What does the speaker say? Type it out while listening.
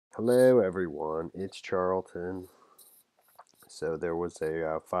Hello, everyone. It's Charlton. So there was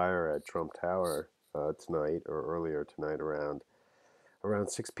a fire at Trump Tower tonight, or earlier tonight, around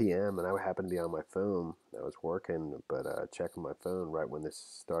 6 p.m. And I happened to be on my phone. I was working, but checking my phone right when this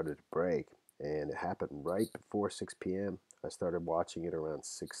started to break, and it happened right before 6 p.m. I started watching it around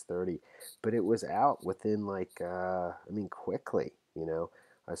 6:30, but it was out within quickly.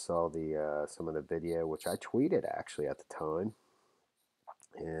 I saw the some of the video, which I tweeted actually at the time,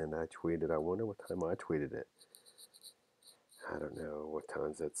 and I tweeted. I wonder what time I tweeted it. I don't know what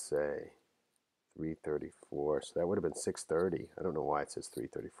times that say. 3:34. So that would have been 6:30. I don't know why it says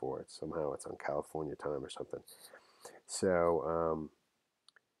 3:34. Somehow it's on California time or something. So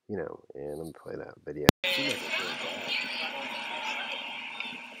and let me play that video.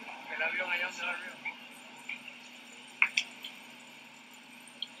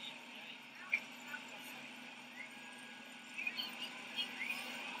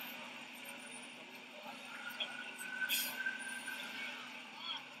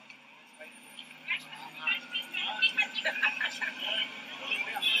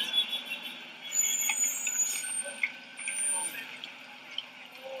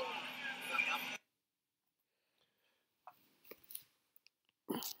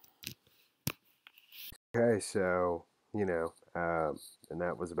 Okay, so and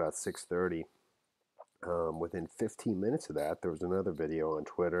that was about 6:30. Within 15 minutes of that, there was another video on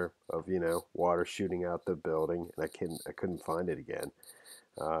Twitter of water shooting out the building, and I couldn't find it again.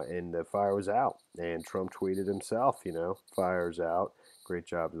 And the fire was out, and Trump tweeted himself, fire's out. Great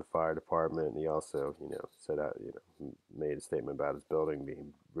job to the fire department. And he also, said out, made a statement about his building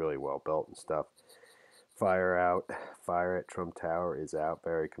being really well built and stuff. Fire out. Fire at Trump Tower is out.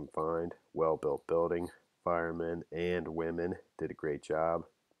 Very confined. Well built building. Firemen and women did a great job.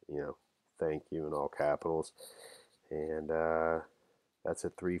 Thank you in all capitals. And that's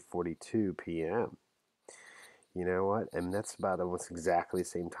at 3:42 p.m. You know what? And that's about almost exactly the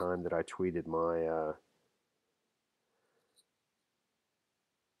same time that I tweeted my.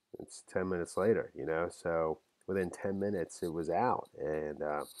 It's 10 minutes later. So within 10 minutes it was out, and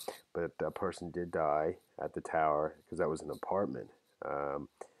but a person did die at the tower because that was an apartment.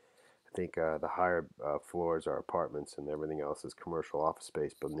 I think the higher floors are apartments, and everything else is commercial office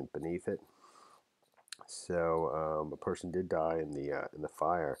space beneath it. So a person did die in the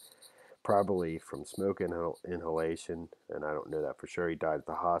fire, probably from smoke inhalation, and I don't know that for sure. He died at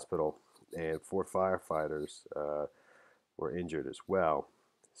the hospital, and 4 firefighters were injured as well.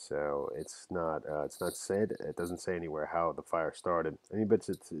 So it's not said. It doesn't say anywhere how the fire started. I mean, but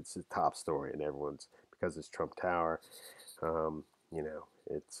it's a top story, and everyone's because it's Trump Tower.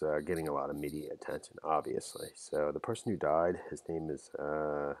 It's getting a lot of media attention, obviously. So the person who died, his name is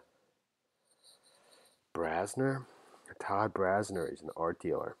Brasner, Todd Brasner. He's an art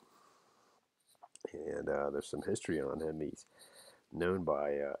dealer, and there's some history on him. He's known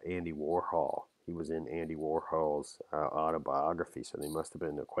by Andy Warhol. He was in Andy Warhol's autobiography, so they must have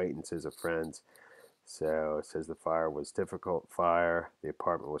been acquaintances of friends. So it says the fire was difficult fire. The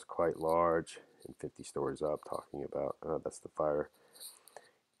apartment was quite large and 50 stories up. Talking about that's the fire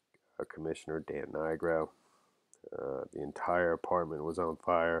commissioner Dan Nigro. The entire apartment was on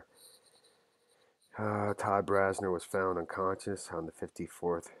fire. Todd Brasner was found unconscious on the 50th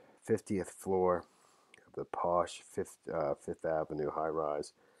floor of the posh Fifth Avenue high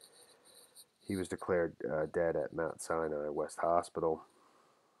rise. He was declared dead at Mount Sinai West Hospital,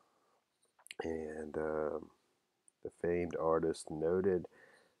 and the famed artist noted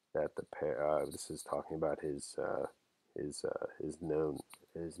that this is talking about his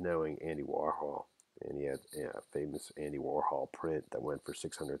knowing Andy Warhol, and he had a famous Andy Warhol print that went for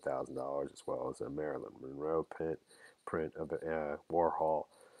 $600,000, as well as a Marilyn Monroe print of Warhol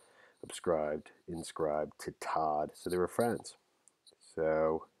inscribed to Todd. So they were friends.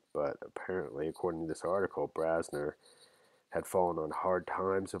 So, but apparently, according to this article, Brasner had fallen on hard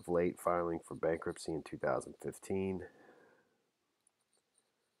times of late, filing for bankruptcy in 2015.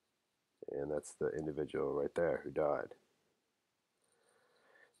 And that's the individual right there who died.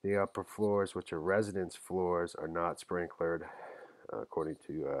 The upper floors, which are residence floors, are not sprinklered, according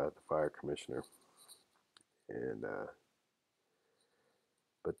to the fire commissioner. And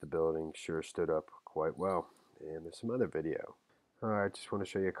but the building sure stood up quite well. And there's some other video. I just want to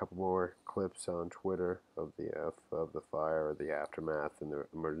show you a couple more clips on Twitter of the fire, or the aftermath, and the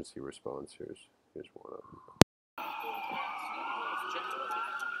emergency response. Here's one of them.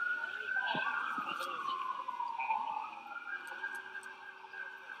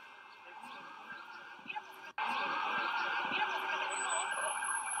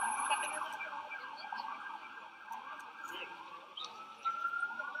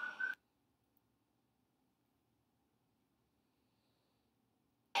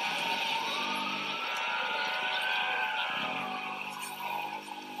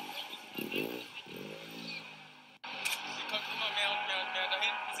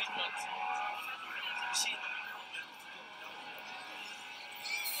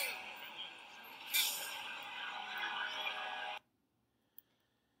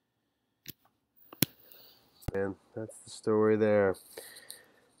 And that's the story there.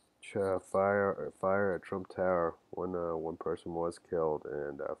 Fire at Trump Tower. One person was killed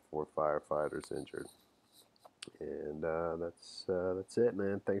and 4 firefighters injured. And that's it,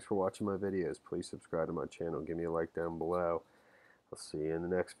 man. Thanks for watching my videos. Please subscribe to my channel. Give me a like down below. I'll see you in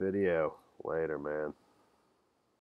the next video. Later, man.